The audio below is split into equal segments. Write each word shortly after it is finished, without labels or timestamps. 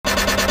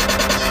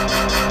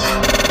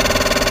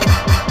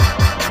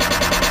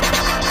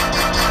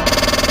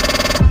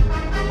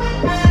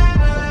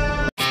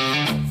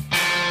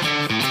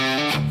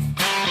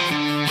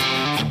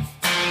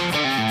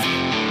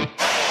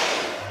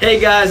Hey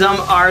guys, I'm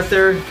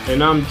Arthur.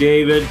 And I'm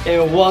David.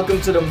 And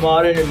welcome to the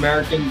Modern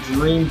American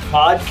Dream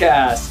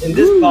Podcast. In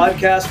this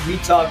podcast, we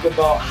talk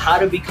about how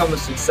to become a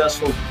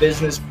successful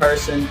business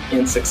person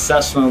and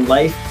successful in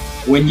life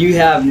when you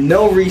have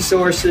no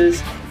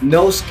resources,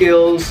 no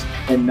skills,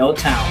 and no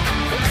talent.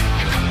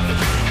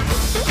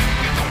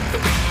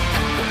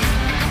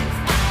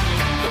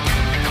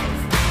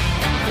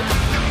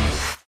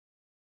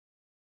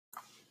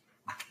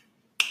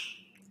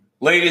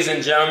 Ladies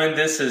and gentlemen,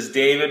 this is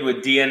David with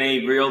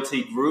DNA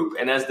Realty Group,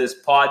 and as this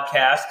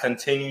podcast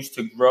continues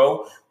to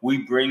grow, we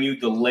bring you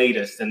the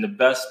latest and the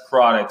best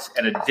products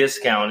at a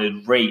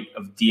discounted rate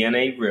of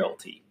DNA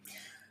Realty.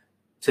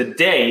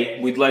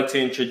 Today, we'd like to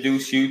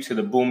introduce you to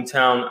the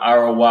Boomtown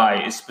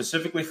ROI. It's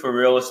specifically for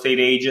real estate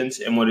agents,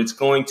 and what it's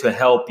going to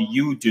help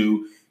you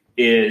do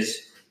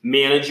is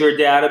manage your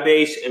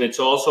database, and it's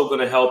also going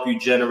to help you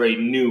generate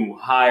new,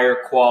 higher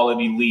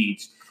quality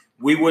leads.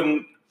 We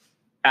wouldn't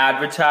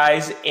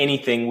advertise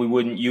anything we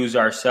wouldn't use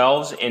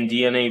ourselves, and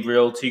DNA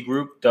Realty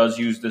Group does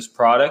use this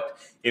product.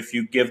 If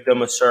you give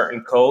them a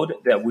certain code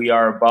that we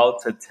are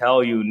about to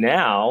tell you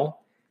now,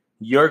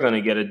 you're going to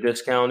get a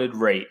discounted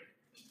rate.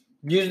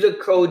 Use the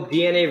code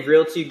DNA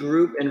Realty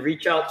Group and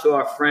reach out to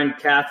our friend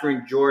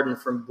Catherine Jordan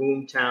from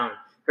Boomtown.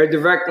 Her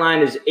direct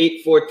line is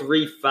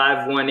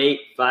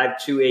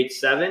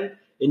 843-518-5287.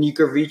 And you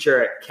can reach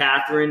her at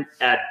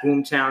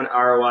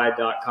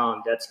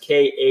Catherine@boomtownroi.com. That's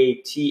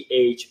Kathryn.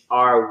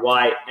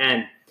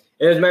 And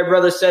as my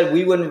brother said,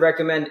 we wouldn't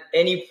recommend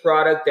any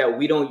product that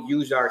we don't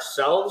use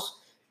ourselves,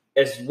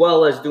 as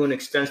well as doing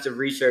extensive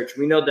research.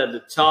 We know that the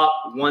top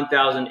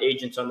 1,000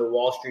 agents on the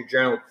Wall Street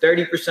Journal,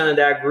 30% of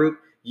that group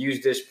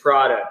use this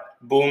product.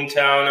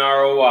 Boomtown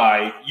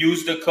ROI.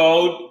 Use the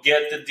code,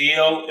 get the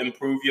deal,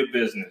 improve your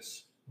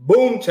business.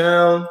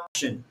 Boomtown.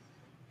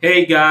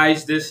 Hey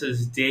guys, this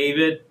is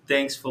David.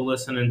 Thanks for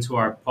listening to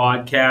our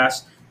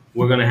podcast.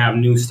 We're going to have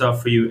new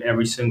stuff for you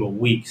every single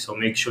week, so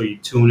make sure you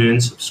tune in,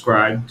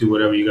 subscribe, do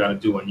whatever you got to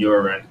do on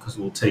your end, because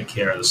we'll take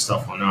care of the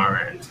stuff on our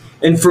end.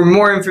 And for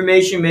more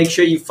information, make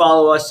sure you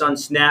follow us on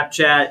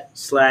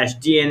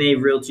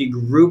Snapchat/DNA Realty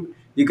Group.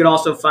 You can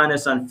also find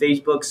us on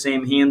Facebook,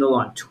 same handle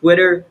on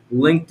Twitter,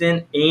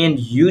 LinkedIn, and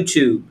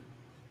YouTube.